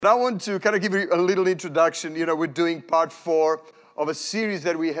But I want to kind of give you a little introduction. You know, we're doing part 4 of a series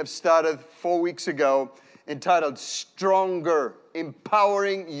that we have started 4 weeks ago entitled Stronger,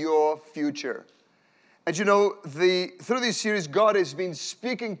 Empowering Your Future. And you know, through this series, God has been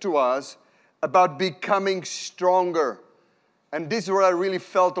speaking to us about becoming stronger. And this is where I really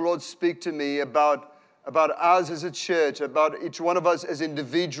felt the Lord speak to me about us as a church, about each one of us as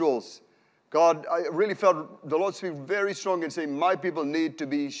individuals. God, I really felt the Lord speak very strong and saying, my people need to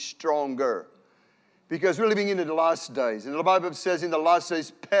be stronger. Because we're living in the last days. And the Bible says in the last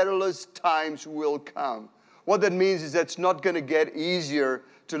days, perilous times will come. What that means is that it's not going to get easier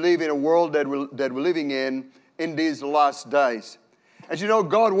to live in a world that we're living in these last days. And you know,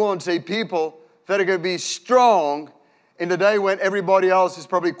 God wants a people that are going to be strong in the day when everybody else is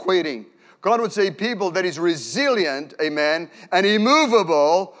probably quitting. God would say people that is resilient, amen, and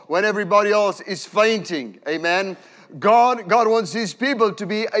immovable when everybody else is fainting, amen. God wants His people to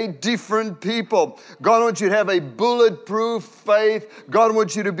be a different people. God wants you to have a bulletproof faith. God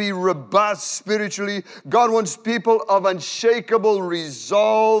wants you to be robust spiritually. God wants people of unshakable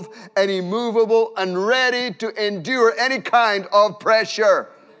resolve and immovable and ready to endure any kind of pressure,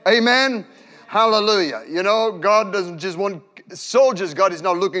 amen. Hallelujah. You know, God doesn't just want soldiers. God is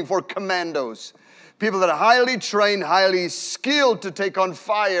now looking for commandos. People that are highly trained, highly skilled to take on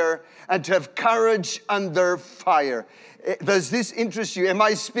fire and to have courage under fire. Does this interest you? Am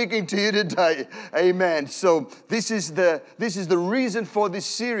I speaking to you today? Amen. So this is the reason for this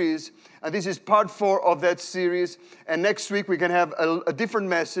series. And this is part 4 of that series. And next week we can have a different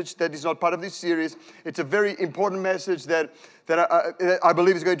message that is not part of this series. It's a very important message that I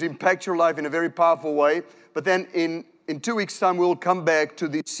believe is going to impact your life in a very powerful way. But then in 2 weeks' time, we'll come back to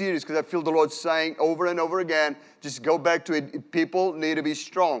this series because I feel the Lord saying over and over again, just go back to it. People need to be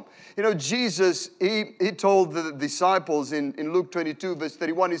strong. You know, Jesus, he told the disciples in Luke 22, verse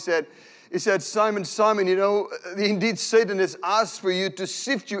 31, He said, Simon, Simon, you know, indeed Satan has asked for you to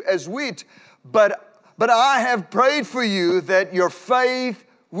sift you as wheat, but I have prayed for you that your faith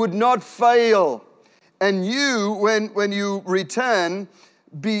would not fail. And you, when you return,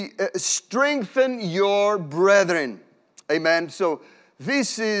 strengthen your brethren. Amen. So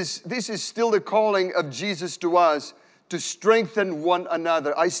this is still the calling of Jesus to us, to strengthen one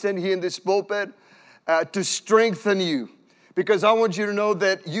another. I stand here in this pulpit to strengthen you. Because I want you to know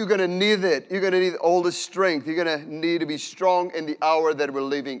that you're going to need it. You're going to need all the strength. You're going to need to be strong in the hour that we're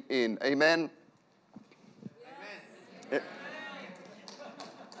living in. Amen? Amen.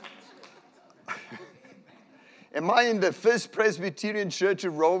 Am I in the First Presbyterian Church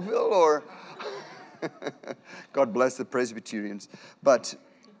of Rowville or? God bless the Presbyterians. But,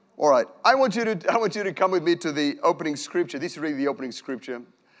 all right. I want you to come with me to the opening scripture. This is really the opening scripture.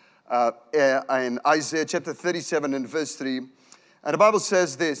 In Isaiah chapter 37 and verse 3. And the Bible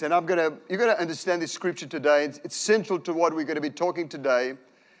says this, and you're going to understand this scripture today. It's central to what we're going to be talking today.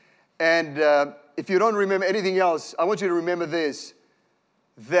 And if you don't remember anything else, I want you to remember this,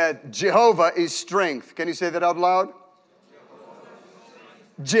 that Jehovah is strength. Can you say that out loud?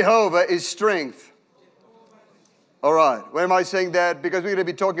 Jehovah is strength. All right. Why am I saying that? Because we're going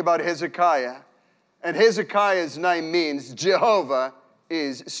to be talking about Hezekiah. And Hezekiah's name means Jehovah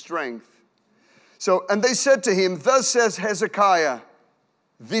is strength. So, and they said to him, thus says Hezekiah,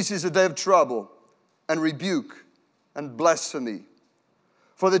 this is a day of trouble and rebuke and blasphemy.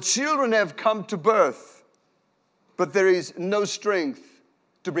 For the children have come to birth, but there is no strength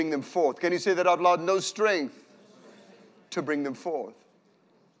to bring them forth. Can you say that out loud? No strength to bring them forth.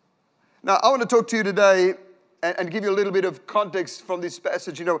 Now, I want to talk to you today and give you a little bit of context from this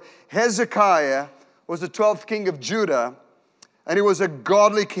passage. You know, Hezekiah was the 12th king of Judah. And he was a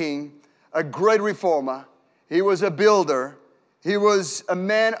godly king, a great reformer. He was a builder. He was a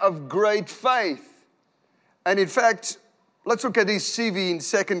man of great faith. And in fact, let's look at this CV in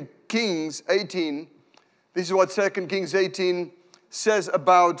 2 Kings 18. This is what 2 Kings 18 says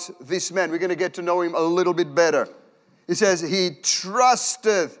about this man. We're going to get to know him a little bit better. He says he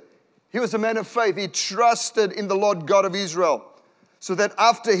trusted. He was a man of faith. He trusted in the Lord God of Israel, so that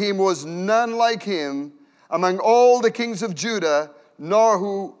after him was none like him among all the kings of Judah, nor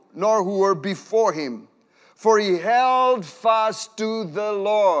who were before him. For he held fast to the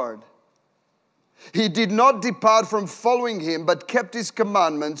Lord. He did not depart from following him, but kept his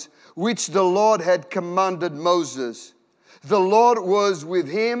commandments, which the Lord had commanded Moses. The Lord was with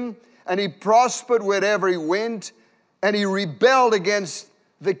him, and he prospered wherever he went, and he rebelled against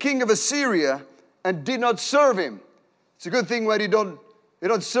the king of Assyria and did not serve him. It's a good thing when you don't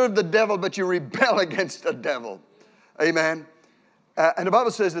serve the devil, but you rebel against the devil. Amen. And the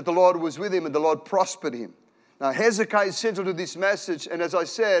Bible says that the Lord was with him and the Lord prospered him. Now, Hezekiah is central to this message, and as I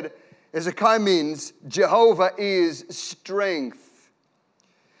said, Hezekiah means Jehovah is strength.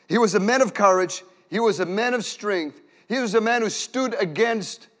 He was a man of courage. He was a man of strength. He was a man who stood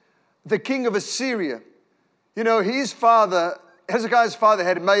against the king of Assyria. You know, his father, Hezekiah's father,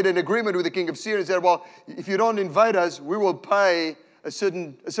 had made an agreement with the king of Syria and said, well, if you don't invade us, we will pay a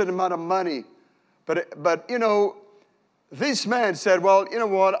certain amount of money. But you know, this man said, well, you know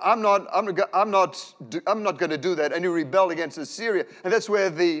what, I'm not going to do that. And he rebelled against Assyria. And that's where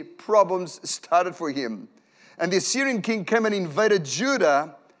the problems started for him. And the Assyrian king came and invaded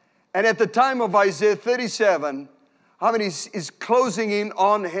Judah. And at the time of Isaiah 37, Haman is closing in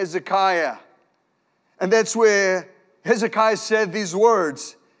on Hezekiah. And that's where Hezekiah said these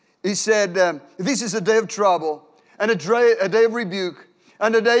words. He said, this is a day of trouble and a day of rebuke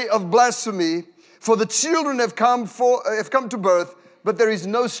and a day of blasphemy. For the children have come to birth, but there is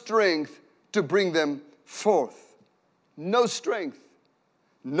no strength to bring them forth. No strength.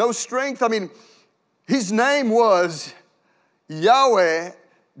 No strength. I mean, his name was Yahweh.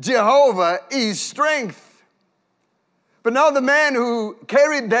 Jehovah is strength. But now the man who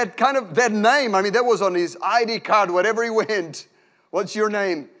carried that name, I mean, that was on his ID card, wherever he went. What's your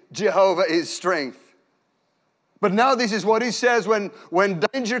name? Jehovah is strength. But now this is what he says when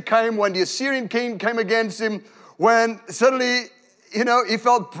danger came, when the Assyrian king came against him, when suddenly, you know, he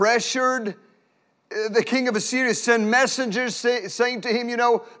felt pressured. The king of Assyria sent messengers saying to him, you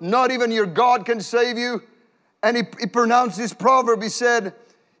know, not even your God can save you. And he pronounced this proverb. He said,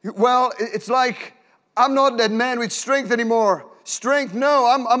 well, it's like, I'm not that man with strength anymore. Strength, no,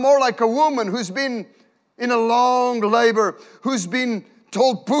 I'm more like a woman who's been in a long labor, who's been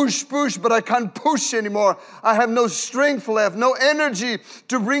told push, but I can't push anymore. I have no strength left, no energy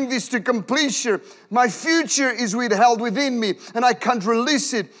to bring this to completion. My future is withheld within me and I can't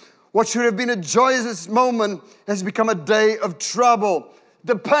release it. What should have been a joyous moment has become a day of trouble.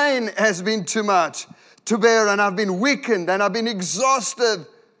 The pain has been too much to bear and I've been weakened and I've been exhausted.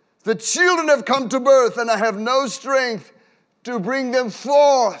 The children have come to birth and I have no strength to bring them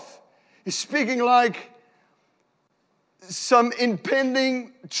forth. He's speaking like some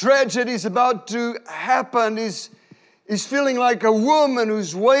impending tragedy is about to happen. He's feeling like a woman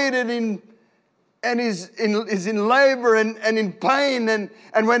who's waited and is in labor and in pain. And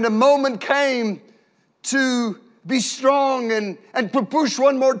when the moment came to be strong and to push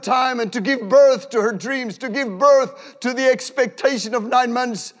one more time and to give birth to her dreams, to give birth to the expectation of 9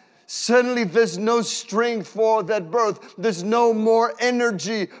 months, suddenly there's no strength for that birth. There's no more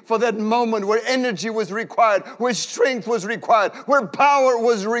energy for that moment where energy was required, where strength was required, where power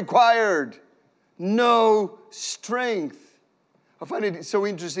was required. No strength. I find it so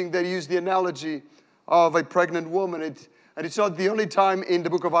interesting that he used the analogy of a pregnant woman. And it's not the only time in the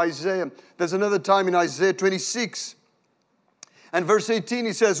book of Isaiah. There's another time in Isaiah 26. And verse 18,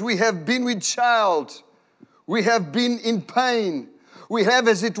 he says, we have been with child. We have been in pain. We have,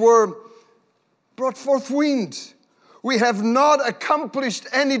 as it were, brought forth wind. We have not accomplished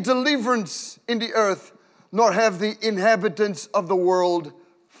any deliverance in the earth, nor have the inhabitants of the world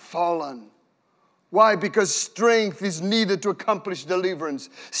fallen. Why? Because strength is needed to accomplish deliverance.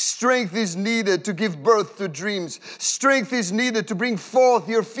 Strength is needed to give birth to dreams. Strength is needed to bring forth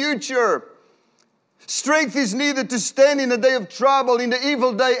your future. Strength is needed to stand in a day of trouble, in the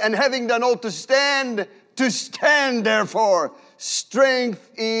evil day, and having done all to stand therefore. Strength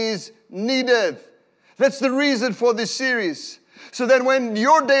is needed. That's the reason for this series. So that when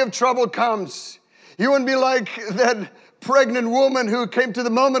your day of trouble comes, you won't be like that pregnant woman who came to the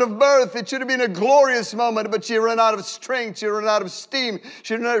moment of birth. It should have been a glorious moment, but she ran out of strength, she ran out of steam,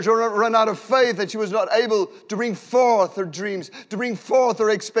 she ran out of faith, and she was not able to bring forth her dreams, to bring forth her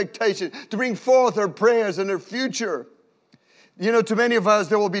expectation, to bring forth her prayers and her future. You know, to many of us,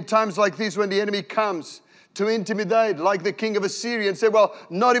 there will be times like this when the enemy comes to intimidate, like the king of Assyria, and say, well,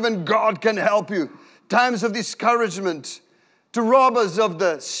 not even God can help you. Times of discouragement, to rob us of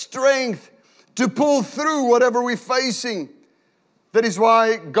the strength to pull through whatever we're facing. That is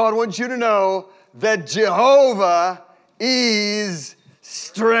why God wants you to know that Jehovah is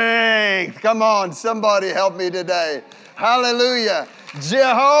strength. Come on, somebody help me today. Hallelujah.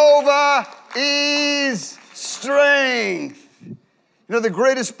 Jehovah is strength. You know, the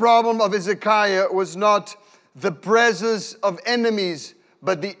greatest problem of Hezekiah was not the presence of enemies,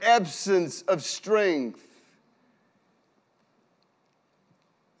 but the absence of strength.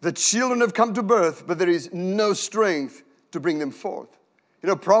 The children have come to birth, but there is no strength to bring them forth. You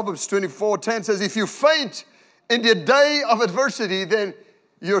know, Proverbs 24:10 says, if you faint in the day of adversity, then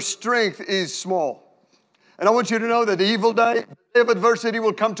your strength is small. And I want you to know that the evil day of adversity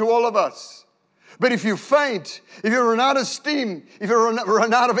will come to all of us. But if you faint, if you run out of steam, if you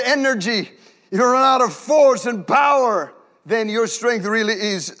run out of energy, if you run out of force and power, then your strength really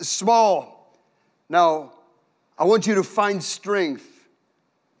is small. Now, I want you to find strength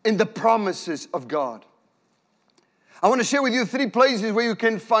in the promises of God. I want to share with you 3 places where you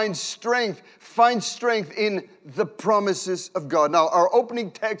can find strength. Find strength in the promises of God. Now, our opening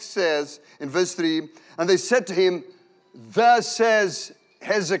text says in verse 3, and they said to him, thus says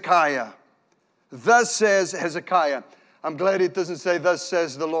Hezekiah. Thus says Hezekiah. I'm glad it doesn't say, thus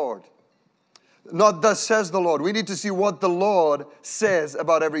says the Lord. Not thus says the Lord. We need to see what the Lord says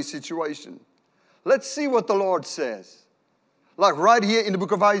about every situation. Let's see what the Lord says. Like right here in the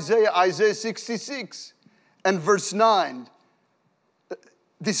book of Isaiah, Isaiah 66 and verse 9.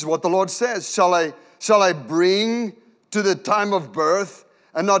 This is what the Lord says. Shall I bring to the time of birth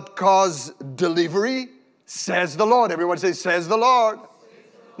and not cause delivery? Says the Lord. Everyone say, says the Lord.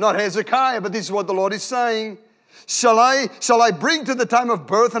 Not Hezekiah, but this is what the Lord is saying. Shall I bring to the time of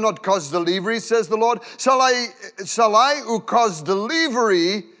birth and not cause delivery, says the Lord? Shall I who cause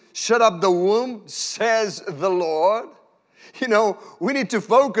delivery shut up the womb, says the Lord? You know, we need to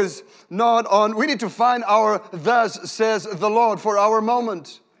focus we need to find our thus says the Lord for our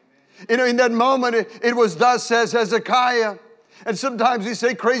moment. You know, in that moment, it was thus says Hezekiah. And sometimes we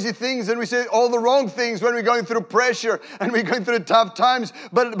say crazy things and we say all the wrong things when we're going through pressure and we're going through tough times.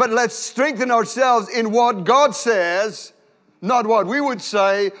 But let's strengthen ourselves in what God says, not what we would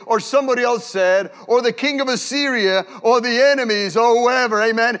say or somebody else said or the king of Assyria or the enemies or whoever.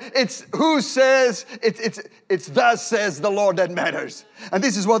 Amen. It's who says, it's thus says the Lord that matters. And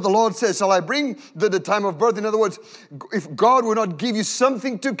this is what the Lord says. Shall I bring the time of birth? In other words, if God would not give you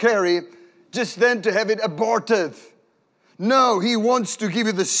something to carry, just then to have it aborted. No, He wants to give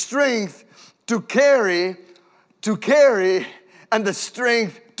you the strength to carry, and the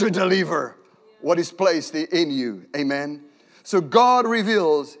strength to deliver what is placed in you. Amen. So God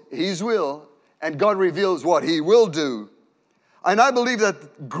reveals His will, and God reveals what He will do. And I believe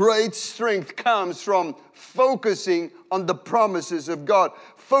that great strength comes from focusing on the promises of God,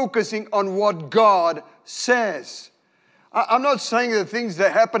 focusing on what God says. I'm not saying the things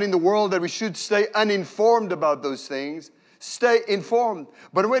that happen in the world that we should stay uninformed about those things. Stay informed.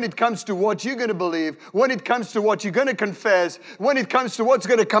 But when it comes to what you're going to believe, when it comes to what you're going to confess, when it comes to what's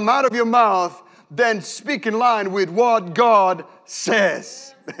going to come out of your mouth, then speak in line with what God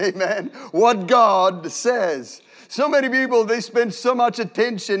says. Amen. What God says. So many people, they spend so much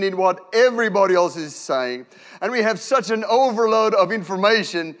attention in what everybody else is saying. And we have such an overload of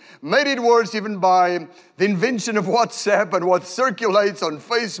information, made it worse even by the invention of WhatsApp and what circulates on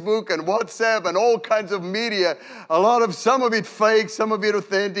Facebook and WhatsApp and all kinds of media. Some of it fake, some of it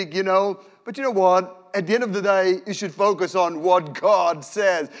authentic, you know. But you know what? At the end of the day, you should focus on what God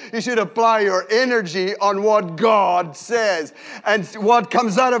says. You should apply your energy on what God says. And what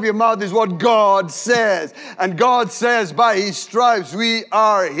comes out of your mouth is what God says. And God says, by His stripes we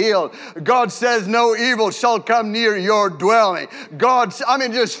are healed. God says, no evil shall come near your dwelling.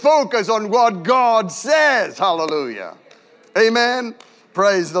 Just focus on what God says. Hallelujah. Amen.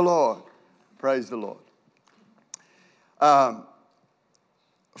 Praise the Lord. Praise the Lord.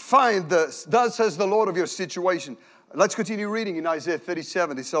 Find thus says the Lord of your situation. Let's continue reading in Isaiah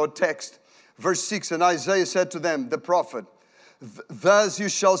 37. This is our text. Verse 6, and Isaiah said to them, the prophet, thus you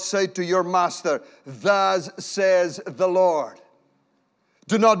shall say to your master, thus says the Lord.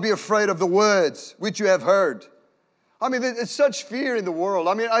 Do not be afraid of the words which you have heard. I mean, there's such fear in the world.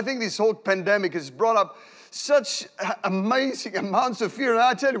 I mean, I think this whole pandemic has brought up such amazing amounts of fear. And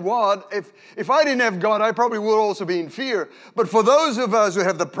I tell you what, if I didn't have God, I probably would also be in fear. But for those of us who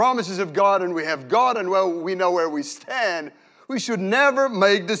have the promises of God and we have God and we know where we stand, we should never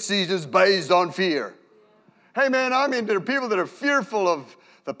make decisions based on fear. Hey man, I mean, there are people that are fearful of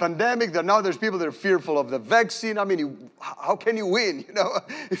the pandemic. Now there's people that are fearful of the vaccine. I mean, how can you win? You know,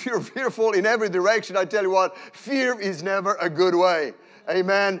 if you're fearful in every direction, I tell you what, fear is never a good way.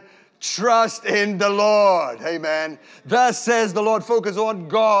 Amen. Trust in the Lord. Amen. Thus says the Lord. Focus on what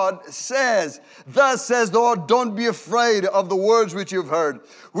God says. Thus says the Lord, don't be afraid of the words which you've heard,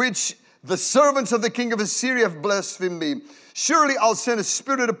 which the servants of the king of Assyria have blasphemed me. Surely I'll send a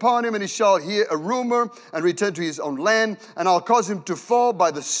spirit upon him, and he shall hear a rumor and return to his own land, and I'll cause him to fall by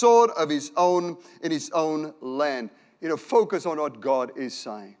the sword of his own in his own land. You know, focus on what God is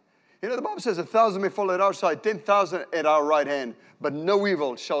saying. You know, the Bible says 1,000 may fall at our side, 10,000 at our right hand, but no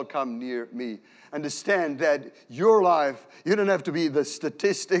evil shall come near me. Understand that your life, you don't have to be the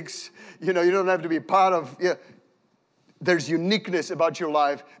statistics. You know, you don't have to be part of, there's uniqueness about your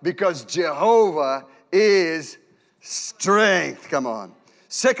life because Jehovah is strength. Come on.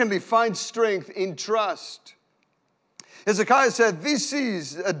 Secondly, find strength in trust. Hezekiah said, this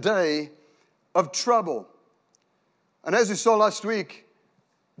is a day of trouble. And as we saw last week,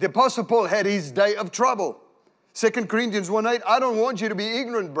 the Apostle Paul had his day of trouble. 2 Corinthians 1:8, I don't want you to be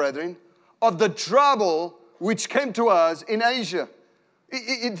ignorant, brethren, of the trouble which came to us in Asia.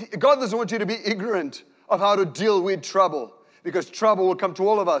 God doesn't want you to be ignorant of how to deal with trouble, because trouble will come to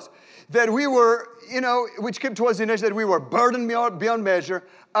all of us. That we were, which came to us in Asia, that we were burdened beyond measure,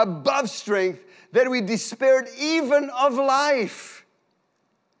 above strength, that we despaired even of life.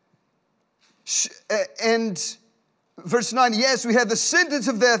 And verse 9, yes, we had the sentence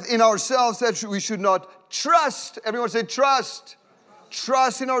of death in ourselves that we should not trust. Everyone say trust.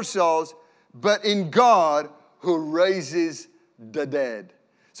 Trust in ourselves, but in God who raises the dead.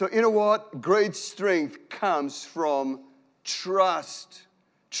 So you know what? Great strength comes from trust.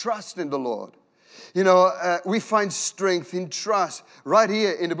 Trust in the Lord. We find strength in trust. Right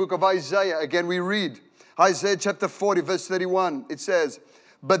here in the book of Isaiah, again we read. Isaiah chapter 40, verse 31. It says,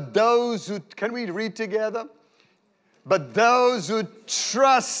 but those who, can we read together? But those who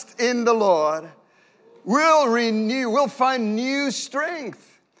trust in the Lord will find new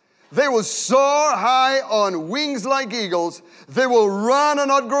strength. They will soar high on wings like eagles. They will run and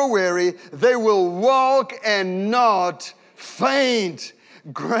not grow weary. They will walk and not faint.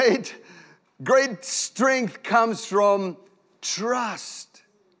 Great strength comes from trust.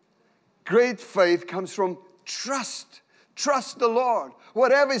 Great faith comes from trust. Trust the Lord.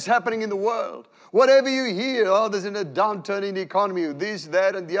 Whatever is happening in the world, whatever you hear, there's a downturn in the economy, this,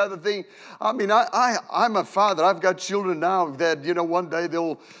 that, and the other thing. I mean, I'm a father. I've got children now that, one day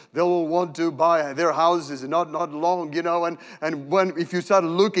they'll want to buy their houses, not long, and if you start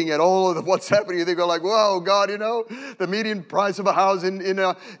looking at all of what's happening, they go like, whoa, God, the median price of a house in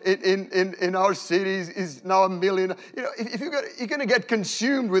our cities is now $1 million. If you're going to get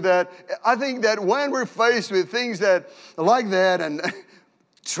consumed with that, I think that when we're faced with things that like that, and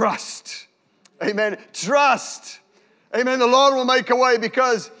trust. Amen. Trust. Amen. The Lord will make a way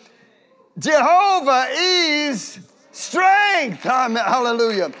because Jehovah is strength.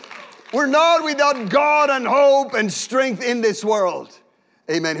 Hallelujah. We're not without God and hope and strength in this world.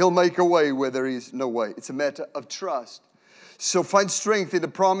 Amen. He'll make a way where there is no way. It's a matter of trust. So find strength in the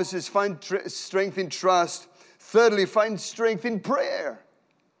promises. Find strength in trust. Thirdly, find strength in prayer.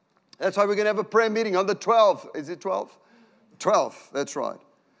 That's why we're going to have a prayer meeting on the 12th. Is it 12? 12. That's right.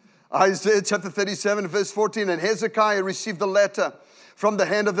 Isaiah chapter 37, verse 14. And Hezekiah received the letter from the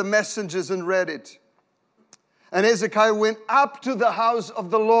hand of the messengers and read it. And Hezekiah went up to the house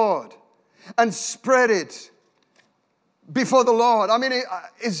of the Lord and spread it before the Lord. I mean,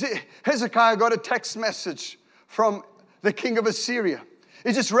 Hezekiah got a text message from the king of Assyria.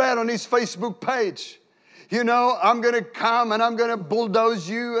 He just read on his Facebook page, I'm going to come and I'm going to bulldoze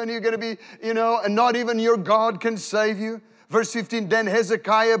you and you're going to be, and not even your God can save you. Verse 15, then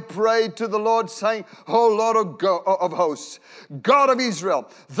Hezekiah prayed to the Lord, saying, O Lord of hosts, God of Israel,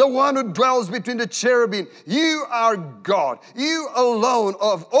 the one who dwells between the cherubim, you are God, you alone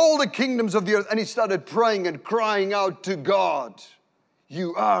of all the kingdoms of the earth. And he started praying and crying out to God.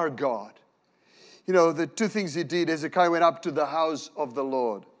 You are God. The two things he did, Hezekiah went up to the house of the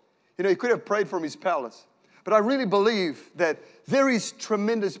Lord. He could have prayed from his palace. But I really believe that there is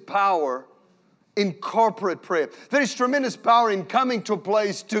tremendous power in corporate prayer. There is tremendous power in coming to a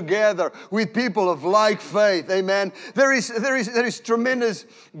place together with people of like faith. Amen. There is tremendous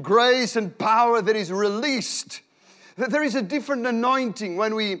grace and power that is released. There is a different anointing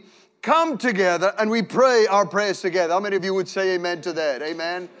when we come together and we pray our prayers together. How many of you would say amen to that?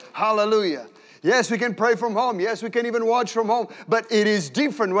 Amen. Hallelujah. Yes, we can pray from home. Yes, we can even watch from home. But it is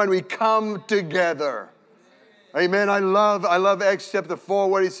different when we come together. Amen. I love Acts chapter 4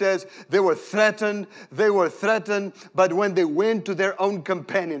 where it says they were threatened, but when they went to their own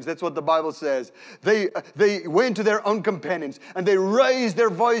companions, that's what the Bible says. They went to their own companions and they raised their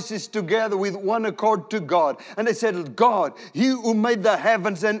voices together with one accord to God. And they said, God, you who made the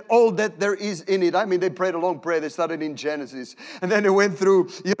heavens and all that there is in it. I mean, they prayed a long prayer. They started in Genesis. And then they went through,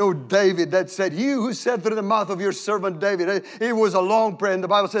 David that said, you who said through the mouth of your servant David. It was a long prayer. And the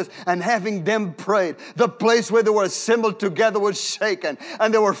Bible says, and having them prayed, the place where they were assembled together was shaken,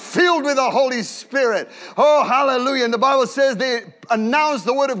 and they were filled with the Holy Spirit. Oh, hallelujah. And the Bible says they announced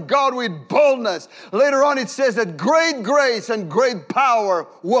the word of God with boldness. Later on it says that great grace and great power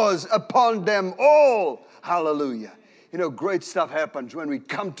was upon them all. Hallelujah. great stuff happens when we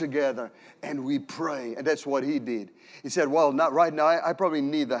come together and we pray. And that's what he did. He said, well, not right now. I probably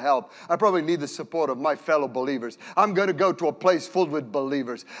need the help. I probably need the support of my fellow believers. I'm going to go to a place filled with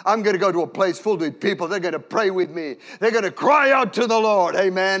believers. I'm going to go to a place filled with people. They're going to pray with me. They're going to cry out to the Lord.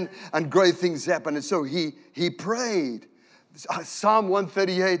 Amen. And great things happen. And so he prayed. Psalm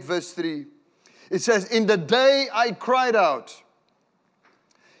 138, verse 3. It says, in the day I cried out,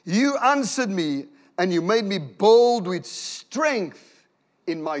 you answered me, and you made me bold with strength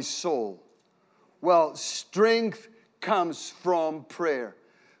in my soul. Well, strength comes from prayer.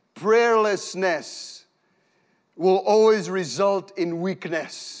 Prayerlessness will always result in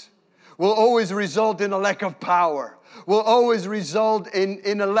weakness, will always result in a lack of power, will always result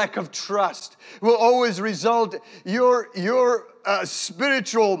in a lack of trust, will always result your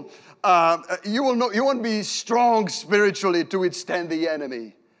spiritual, you won't be strong spiritually to withstand the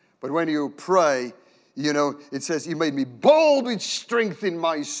enemy. But when you pray, it says, you made me bold with strength in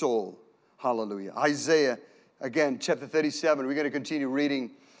my soul. Hallelujah. Isaiah, again, chapter 37. We're going to continue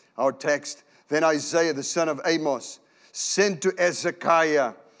reading our text. Then Isaiah, the son of Amos, sent to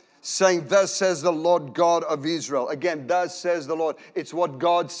Hezekiah, saying, thus says the Lord God of Israel. Again, thus says the Lord. It's what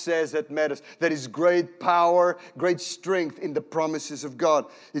God says that matters. There is great power, great strength in the promises of God.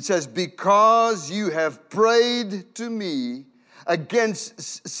 It says, because you have prayed to me against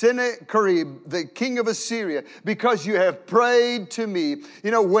Sennacherib, the king of Assyria, because you have prayed to me.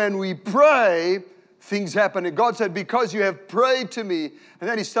 When we pray, things happen. And God said, because you have prayed to me. And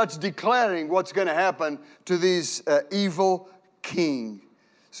then he starts declaring what's going to happen to this evil king.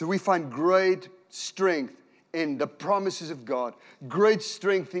 So we find great strength in the promises of God, great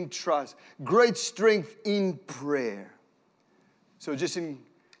strength in trust, great strength in prayer. So just in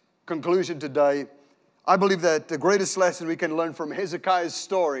conclusion today, I believe that the greatest lesson we can learn from Hezekiah's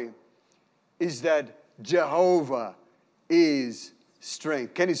story is that Jehovah is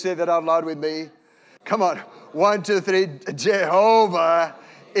strength. Can you say that out loud with me? Come on. 1, 2, 3. Jehovah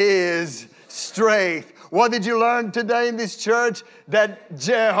is strength. What did you learn today in this church? That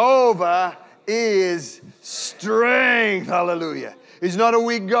Jehovah is strength. Hallelujah. He's not a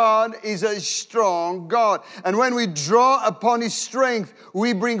weak God. He's a strong God. And when we draw upon His strength,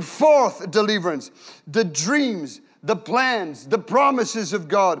 we bring forth deliverance. The dreams, the plans, the promises of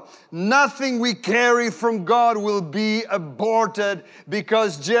God. Nothing we carry from God will be aborted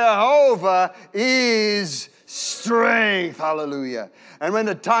because Jehovah is strength. Hallelujah. And when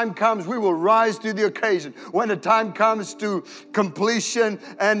the time comes, we will rise to the occasion. When the time comes to completion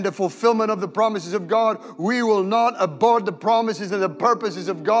and the fulfillment of the promises of God, we will not abort the promises and the purposes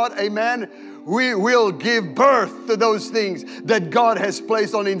of God. Amen. We will give birth to those things that God has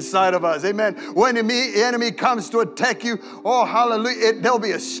placed on inside of us. Amen. When the enemy comes to attack you, oh, hallelujah, there'll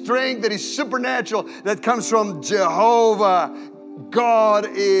be a strength that is supernatural that comes from Jehovah. God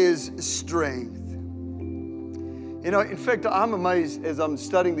is strength. In fact, I'm amazed as I'm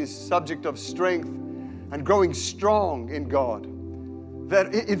studying this subject of strength and growing strong in God,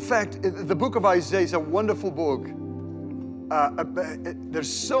 that in fact, the book of Isaiah is a wonderful book.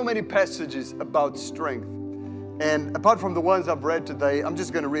 There's so many passages about strength. And apart from the ones I've read today, I'm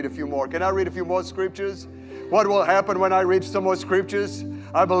just going to read a few more. Can I read a few more scriptures? What will happen when I read some more scriptures?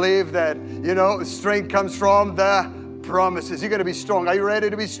 I believe that, strength comes from the promises. You're going to be strong. Are you ready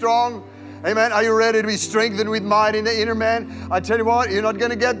to be strong? Amen. Are you ready to be strengthened with might in the inner man? I tell you what, you're not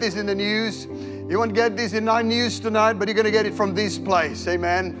going to get this in the news. You won't get this in our news tonight, but you're going to get it from this place.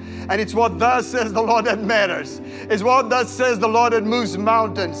 Amen. And it's what thus says the Lord that matters. It's what thus says the Lord that moves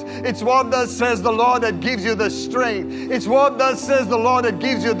mountains. It's what thus says the Lord that gives you the strength. It's what thus says the Lord that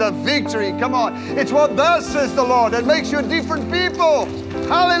gives you the victory. Come on. It's what thus says the Lord that makes you a different people.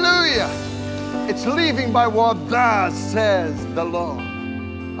 Hallelujah. It's living by what thus says the Lord.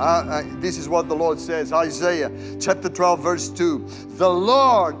 This is what the Lord says. Isaiah chapter 12 verse 2. The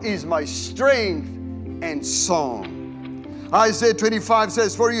Lord is my strength and song. Isaiah 25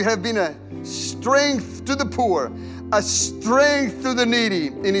 says, for you have been a strength to the poor, a strength to the needy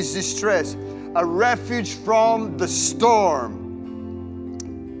in his distress, a refuge from the storm,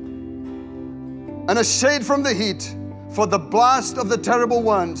 and a shade from the heat, for the blast of the terrible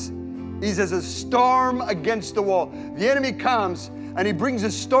ones is as a storm against the wall. The enemy comes and he brings a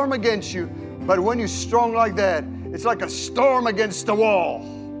storm against you. But when you're strong like that, it's like a storm against the wall.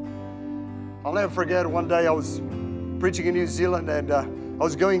 I'll never forget one day I was preaching in New Zealand and I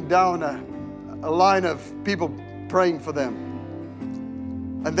was going down a line of people praying for them.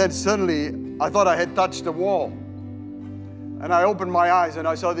 And then suddenly I thought I had touched the wall. And I opened my eyes and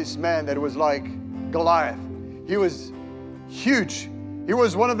I saw this man that was like Goliath. He was huge. He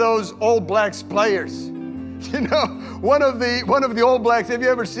was one of those All Blacks players. You know, one of the All Blacks, have you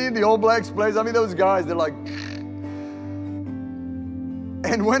ever seen the All Blacks play? I mean, those guys, they're like...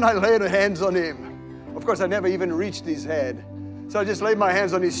 And when I laid hands on him, of course, I never even reached his head. So I just laid my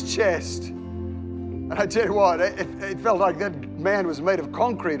hands on his chest. And I tell you what, it felt like that man was made of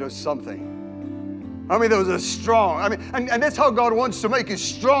concrete or something. I mean, there was a strong, and that's how God wants to make you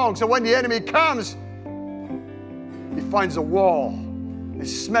strong. So when the enemy comes, he finds a wall. He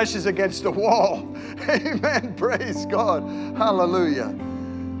smashes against the wall. Amen. Praise God. Hallelujah.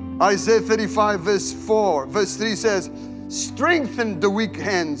 Isaiah 35 verse 3 says, strengthen the weak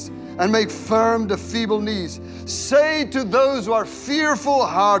hands and make firm the feeble knees. Say to those who are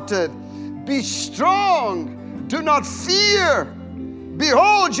fearful-hearted, be strong, do not fear.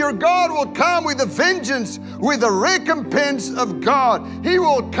 Behold, your God will come with a vengeance, with a recompense of God. He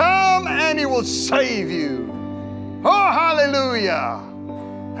will come and He will save you. Oh, hallelujah.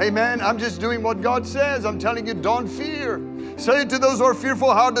 Amen. I'm just doing what God says. I'm telling you, don't fear. Say to those who are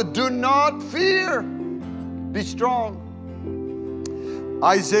fearful-hearted, do not fear. Be strong.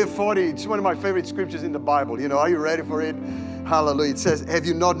 Isaiah 40, it's one of my favorite scriptures in the Bible. You know, are you ready for it? Hallelujah. It says, have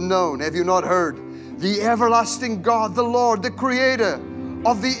you not known, have you not heard? The everlasting God, the Lord, the Creator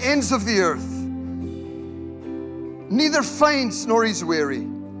of the ends of the earth, neither faints nor is weary.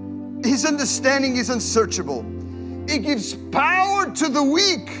 His understanding is unsearchable. He gives power to the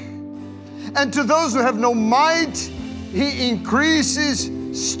weak, and to those who have no might, He increases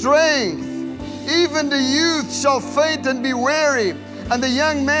strength. Even the youth shall faint and be weary, and the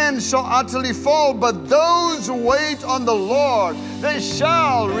young man shall utterly fall. But those who wait on the Lord, they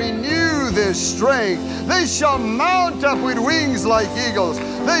shall renew their strength. They shall mount up with wings like eagles.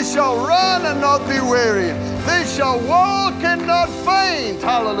 They shall run and not be weary. They shall walk and not faint.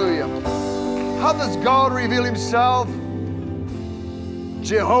 Hallelujah. How does God reveal Himself?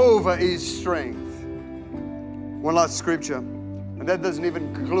 Jehovah is strength. One last scripture, and that doesn't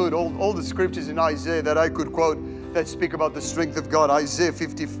even include all the scriptures in Isaiah that I could quote that speak about the strength of God. Isaiah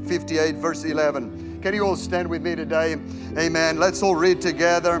 58 verse 11. Can you all stand with me today? Amen. Let's all read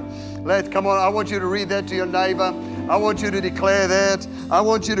together. Come on, I want you to read that to your neighbor. I want you to declare that. I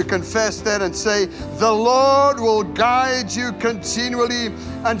want you to confess that and say, the Lord will guide you continually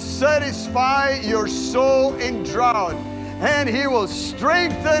and satisfy your soul in drought, and He will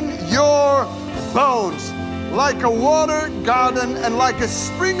strengthen your bones like a watered garden and like a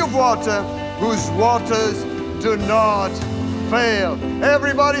spring of water whose waters do not fail.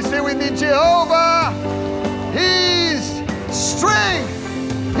 Everybody say with me, Jehovah, He's strength.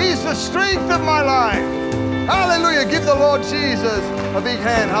 He's the strength of my life. Hallelujah. Give the Lord Jesus a big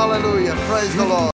hand. Hallelujah. Praise the Lord.